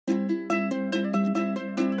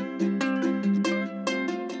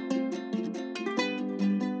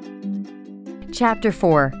Chapter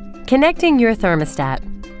 4. Connecting your thermostat.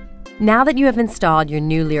 Now that you have installed your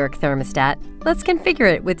new Lyric thermostat, let's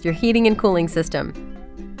configure it with your heating and cooling system.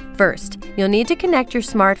 First, you'll need to connect your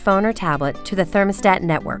smartphone or tablet to the thermostat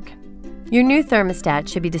network. Your new thermostat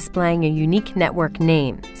should be displaying a unique network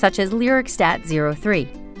name, such as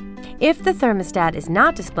LyricStat03. If the thermostat is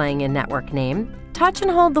not displaying a network name, touch and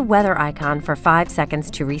hold the weather icon for 5 seconds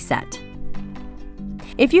to reset.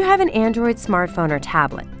 If you have an Android smartphone or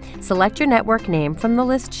tablet, select your network name from the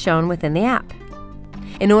list shown within the app.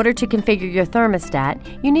 In order to configure your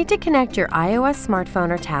thermostat, you need to connect your iOS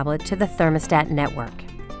smartphone or tablet to the thermostat network.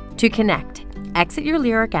 To connect, exit your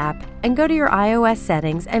Lyric app and go to your iOS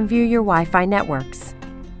settings and view your Wi-Fi networks.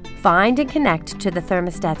 Find and connect to the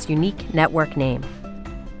thermostat's unique network name.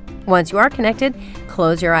 Once you are connected,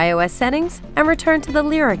 close your iOS settings and return to the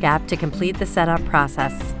Lyric app to complete the setup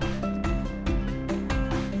process.